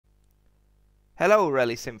Hello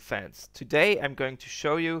Rally Sim fans, today I'm going to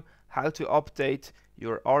show you how to update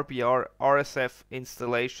your RBR RSF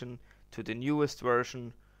installation to the newest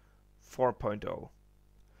version 4.0.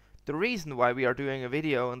 The reason why we are doing a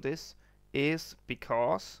video on this is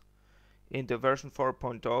because in the version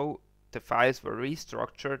 4.0 the files were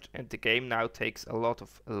restructured and the game now takes a lot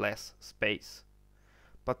of less space.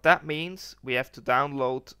 But that means we have to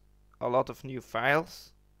download a lot of new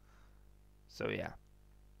files. So yeah.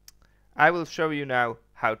 I will show you now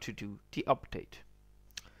how to do the update.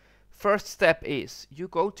 First step is you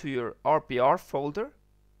go to your RBR folder,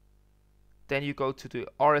 then you go to the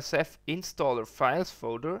RSF installer files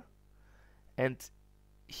folder, and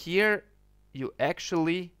here you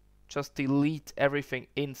actually just delete everything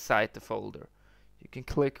inside the folder. You can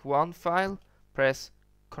click one file, press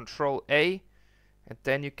Ctrl A, and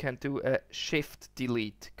then you can do a Shift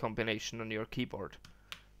Delete combination on your keyboard.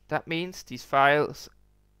 That means these files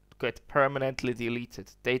get permanently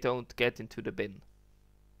deleted. They don't get into the bin.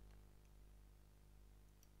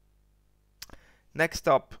 Next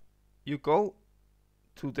up, you go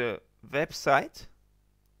to the website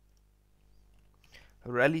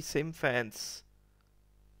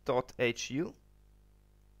rallysimfans.hu,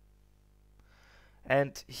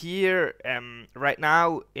 and here right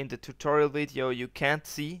now in the tutorial video you can't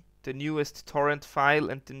see the newest torrent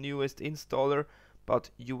file and the newest installer,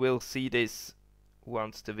 but you will see this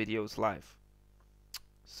once the video is live.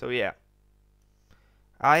 So yeah,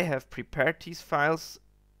 I have prepared these files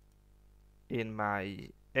in my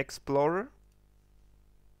Explorer.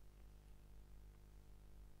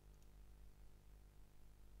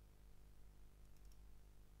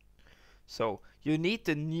 So you need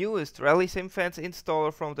the newest Rally Sim Fans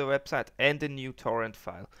installer from the website and the new torrent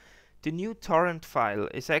file. The new torrent file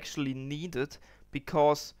is actually needed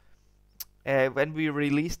because when we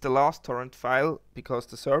released the last torrent file, because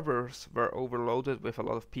the servers were overloaded with a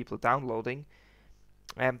lot of people downloading,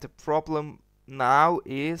 and the problem now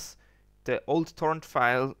is the old torrent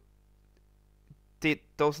file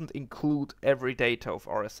doesn't include every data of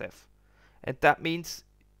RSF, and that means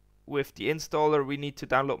with the installer we need to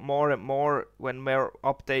download more and more when more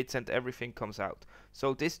updates and everything comes out.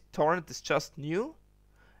 So this torrent is just new,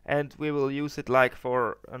 and we will use it like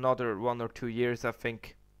for another 1 or 2 years, I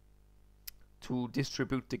think, to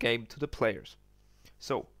distribute the game to the players.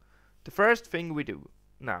 So the first thing we do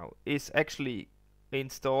now is actually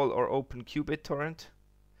install or open qBittorrent.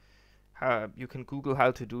 You can Google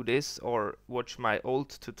how to do this or watch my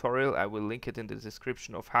old tutorial. I will link it in the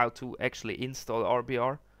description of how to actually install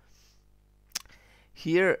RBR.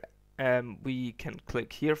 Here we can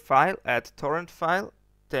click here, file, add torrent file,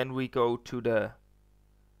 then we go to the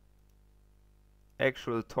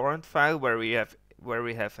actual torrent file where we have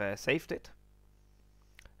saved it.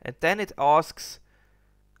 And then it asks,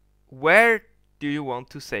 where do you want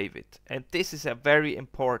to save it? And this is a very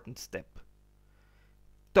important step.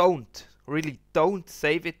 Really don't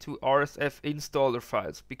save it to RSF installer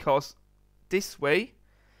files, because this way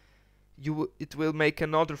it will make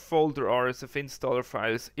another folder RSF installer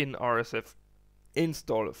files in RSF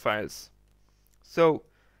installer files. So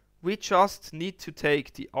we just need to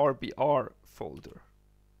take the RBR folder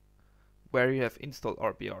where you have installed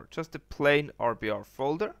RBR, just a plain RBR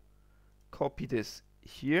folder, copy this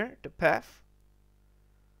here, the path,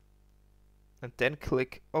 and then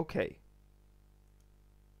click OK.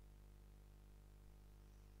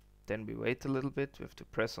 Then we wait a little bit, we have to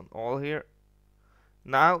press on all here.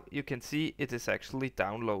 Now you can see it is actually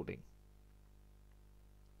downloading.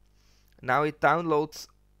 Now it downloads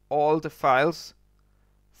all the files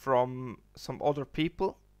from some other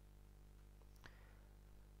people.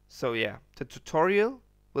 So yeah, the tutorial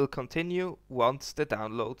will continue once the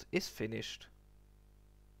download is finished.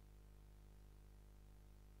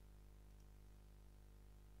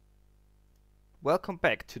 Welcome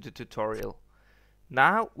back to the tutorial.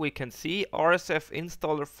 Now we can see RSF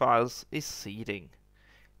installer files is seeding.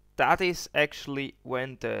 That is actually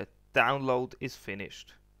when the download is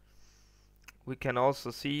finished. We can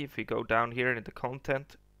also see, if we go down here in the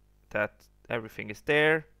content, that everything is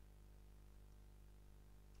there.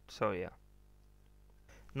 So yeah.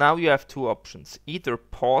 Now you have two options. Either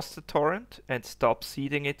pause the torrent and stop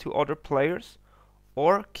seeding it to other players,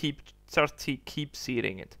 or keep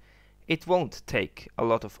seeding it. It won't take a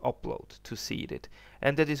lot of upload to seed it,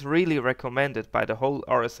 and it is really recommended by the whole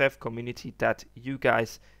RSF community that you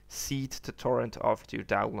guys seed the torrent after you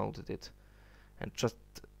downloaded it, and just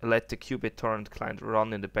let the qBittorrent client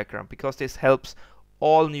run in the background, because this helps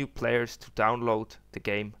all new players to download the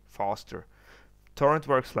game faster. Torrent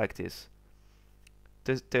works like this.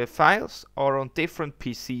 the files are on different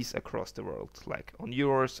PCs across the world, like on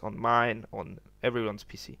yours, on mine, on everyone's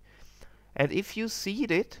PC. And if you see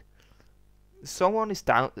it,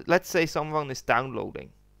 let's say someone is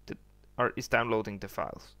downloading the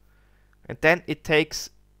files, and then it takes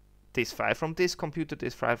this file from this computer,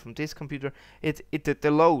 this file from this computer.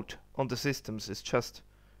 The load on the systems is just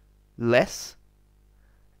less,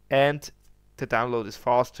 and the download is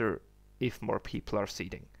faster if more people are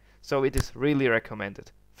seeding. So it is really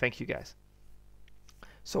recommended. Thank you guys.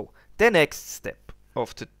 So the next step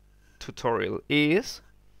of the tutorial is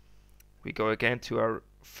we go again to our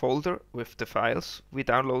folder with the files we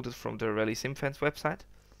downloaded from the Release Infants website.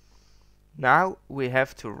 Now we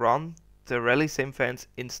have to run the Release Infants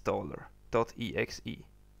installer.exe.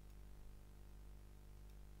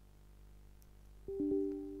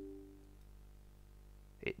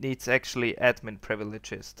 It needs actually admin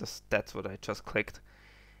privileges. That's what I just clicked.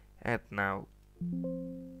 And now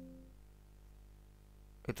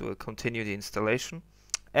it will continue the installation.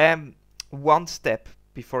 One step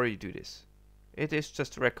before you do this. It is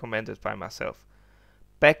just recommended by myself.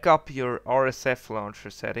 Back up your RSF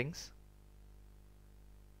launcher settings.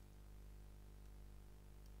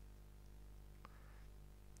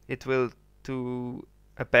 It will do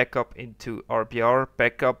a backup into RBR,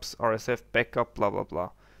 backups, RSF backup, blah blah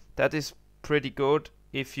blah. That is pretty good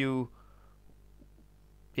if you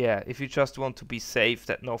just want to be safe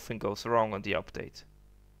that nothing goes wrong on the update.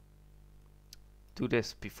 Do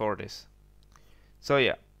this before this. So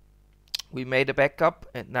yeah, we made a backup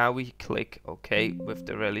and now we click OK with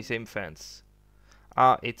the Release Infants.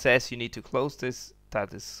 It says you need to close this.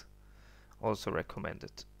 That is also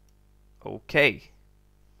recommended. OK.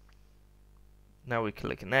 Now we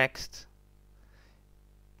click Next.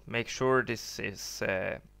 Make sure this is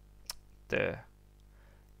the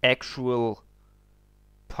actual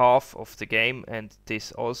path of the game, and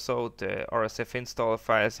this also the RSF installer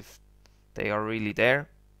files, if they are really there.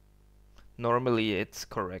 Normally it's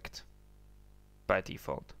correct by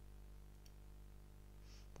default.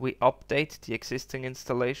 We update the existing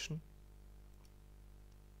installation.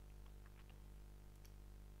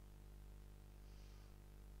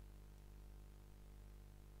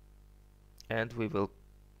 And we will,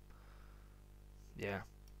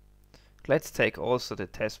 let's take also the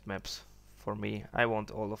test maps for me. I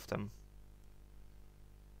want all of them.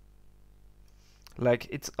 Like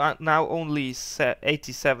it's now only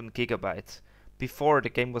 87 gigabytes. Before the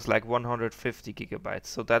game was like 150 gigabytes,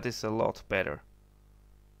 so that is a lot better.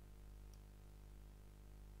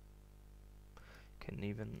 Can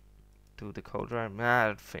even do the code drive.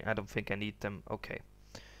 Nah, I don't think I need them. Okay.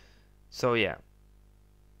 So yeah.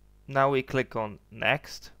 Now we click on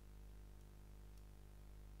Next.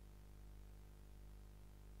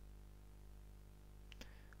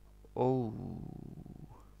 Oh,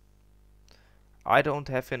 I don't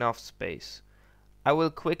have enough space. I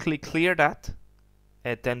will quickly clear that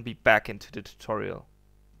and then be back into the tutorial.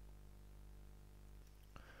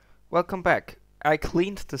 Welcome back. I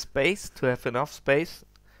cleaned the space to have enough space.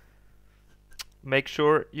 Make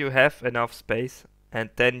sure you have enough space and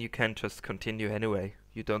then you can just continue anyway.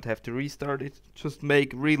 You don't have to restart it. Just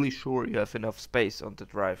make really sure you have enough space on the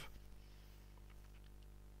drive.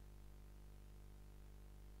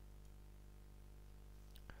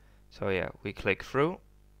 So yeah, we click through.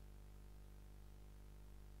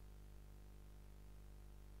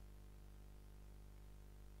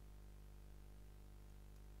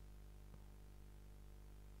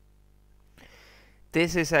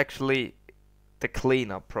 This is actually the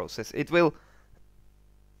cleanup process. It will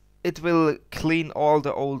clean all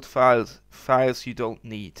the old files you don't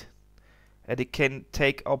need, and it can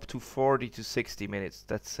take up to 40 to 60 minutes.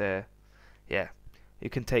 That's yeah, you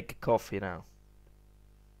can take a coffee now.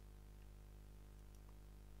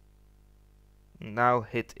 Now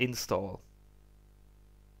hit install.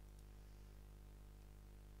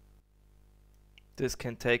 This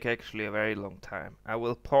can take actually a very long time. I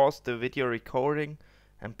will pause the video recording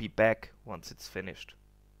and be back once it's finished.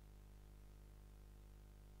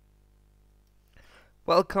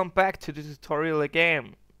 Welcome back to the tutorial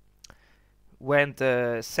again. When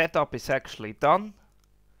the setup is actually done,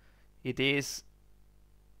 it is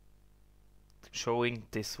showing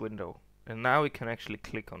this window. And now we can actually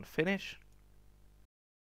click on finish.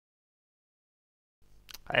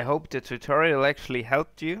 I hope the tutorial actually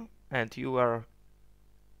helped you and you were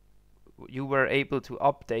able to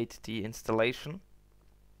update the installation.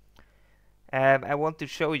 I want to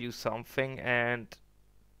show you something, and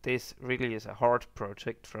this really is a hard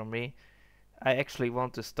project for me. I actually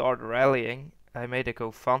want to start rallying. I made a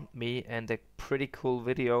GoFundMe and a pretty cool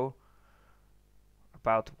video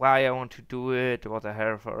about why I want to do it, what I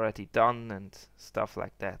have already done, and stuff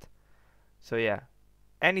like that. So yeah,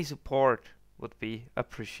 any support would be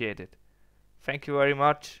appreciated. Thank you very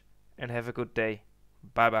much and have a good day.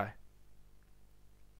 Bye bye.